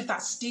get rid of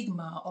that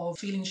stigma of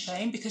feeling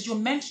shame, because your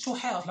menstrual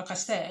health, like I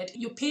said,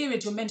 your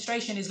period, your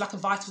menstruation is like a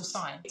vital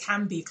sign. It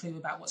can be a clue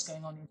about what's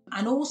going on.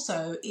 And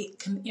also it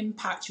can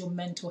impact your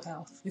mental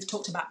health. We've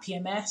talked about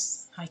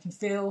PMS, how you can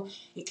feel.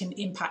 It can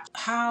impact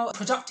how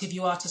productive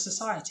you are to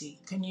society.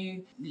 Can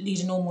you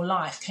lead a normal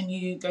life? Can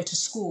you go to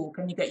school?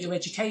 Can you get your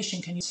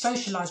education? Can you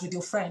socialise with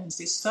your friends?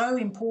 It's so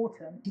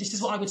important. This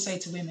is what I would say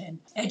to women.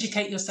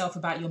 Educate yourself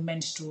about your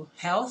menstrual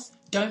health.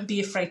 Don't be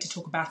afraid to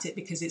talk about it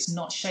because it's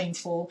not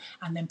shameful,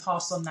 and then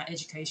pass on that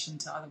education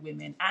to other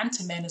women and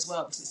to men as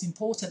well, because it's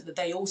important that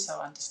they also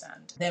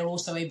understand. They're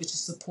also able to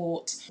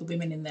support the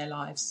women in their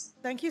lives.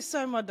 Thank you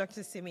so much,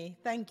 Dr. Simi.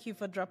 Thank you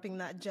for dropping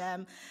that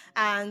gem.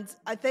 And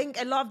I think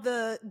a lot of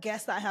the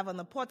guests that I have on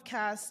the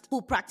podcast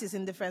who practice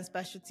in different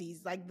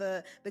specialties, like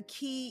the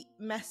key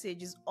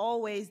message is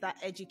always that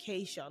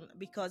education,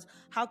 because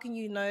how can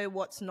you know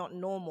what's not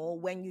normal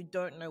when you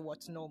don't know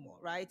what's normal,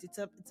 right?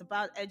 It's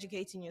about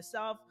educating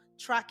yourself,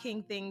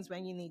 tracking things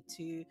when you need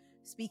to,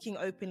 speaking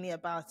openly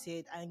about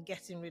it, and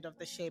getting rid of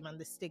the shame and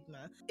the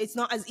stigma. It's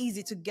not as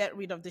easy to get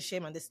rid of the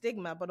shame and the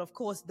stigma, but of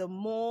course, the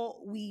more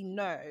we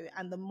know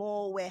and the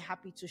more we're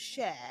happy to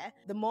share,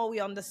 the more we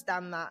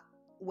understand that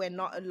we're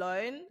not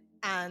alone,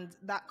 and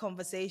that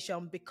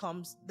conversation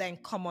becomes then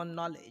common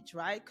knowledge,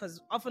 right?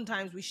 Because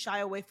oftentimes we shy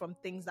away from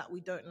things that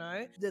we don't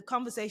know. The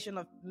conversation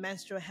of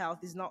menstrual health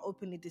is not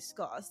openly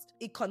discussed.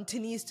 It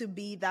continues to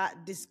be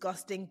that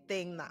disgusting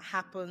thing that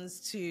happens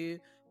to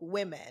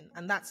women,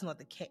 and that's not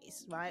the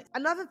case, right?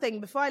 Another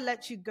thing before I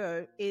let you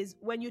go is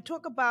when you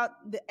talk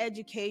about the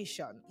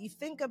education, you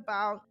think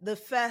about the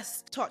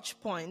first touch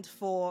point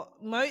for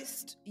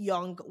most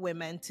young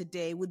women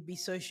today would be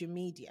social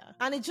media.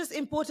 And it's just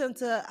important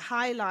to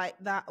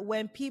highlight that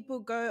when people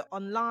go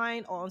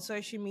online or on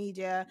social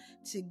media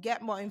to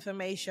get more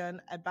information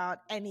about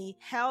any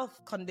health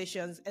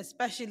conditions,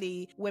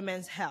 especially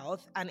women's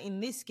health, and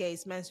in this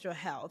case menstrual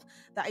health,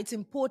 that it's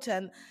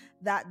important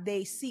that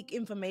they seek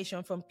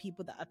information from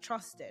people that are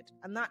trusted.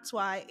 And that's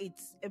why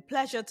it's a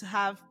pleasure to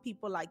have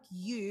people like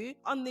you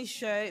on this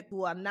show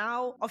who are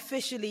now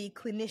officially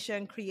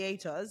clinician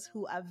creators,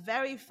 who are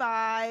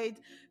verified,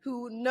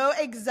 who know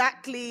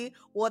exactly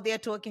what they're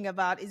talking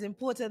about. It's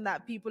important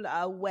that people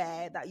are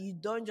aware that you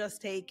don't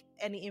just take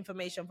any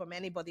information from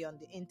anybody on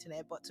the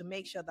internet, but to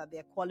make sure that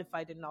they're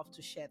qualified enough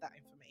to share that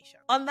information.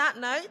 On that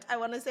note, I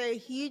want to say a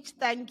huge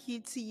thank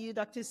you to you,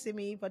 Dr.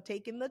 Simi, for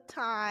taking the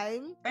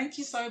time. Thank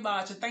you so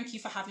much, and thank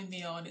you for having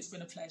me on. It's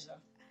been a pleasure.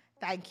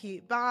 Thank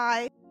you.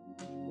 Bye.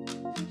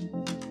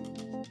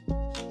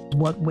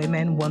 What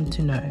women want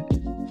to know.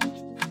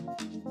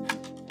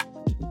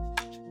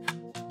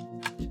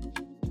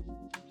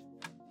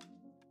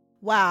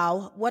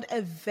 Wow, what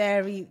a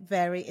very,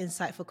 very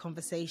insightful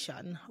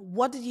conversation.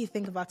 What did you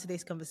think about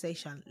today's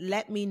conversation?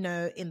 Let me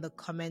know in the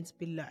comments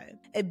below.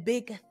 A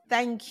big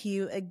thank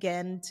you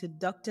again to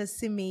Dr.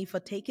 Simi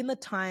for taking the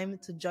time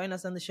to join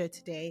us on the show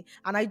today.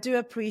 And I do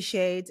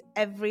appreciate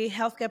every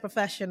healthcare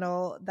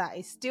professional that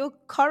is still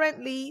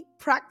currently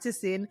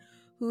practicing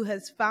who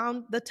has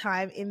found the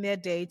time in their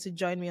day to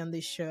join me on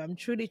this show. I'm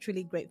truly,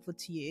 truly grateful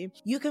to you.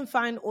 You can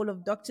find all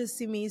of Dr.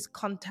 Simi's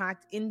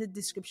contact in the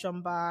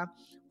description bar,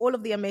 all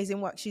of the amazing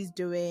work she's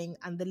doing,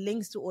 and the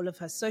links to all of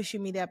her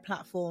social media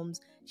platforms.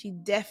 She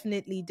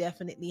definitely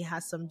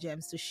has some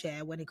gems to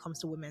share when it comes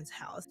to women's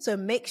health. So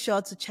make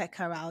sure to check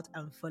her out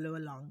and follow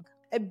along.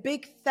 A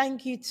big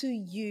thank you to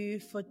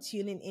you for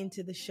tuning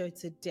into the show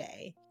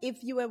today.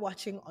 If you were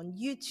watching on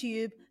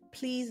YouTube,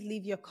 please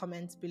leave your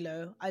comments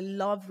below. I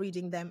love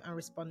reading them and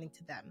responding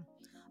to them.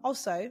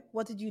 Also,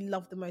 what did you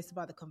love the most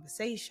about the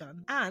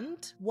conversation?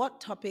 And what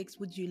topics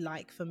would you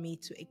like for me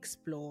to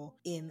explore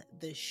in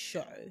the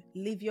show?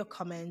 Leave your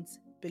comments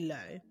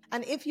below.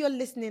 And if you're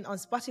listening on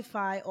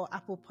Spotify or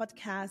Apple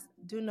Podcasts,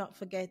 do not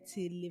forget to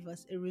leave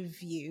us a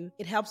review.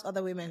 It helps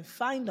other women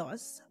find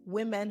us,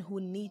 women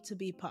who need to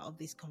be part of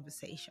this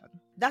conversation.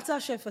 That's our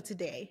show for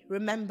today.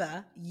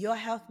 Remember, your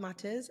health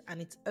matters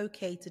and it's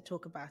okay to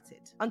talk about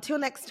it. Until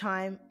next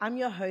time, I'm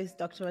your host,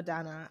 Dr.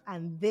 Adana,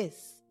 and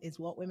this is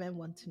what women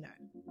want to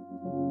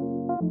know.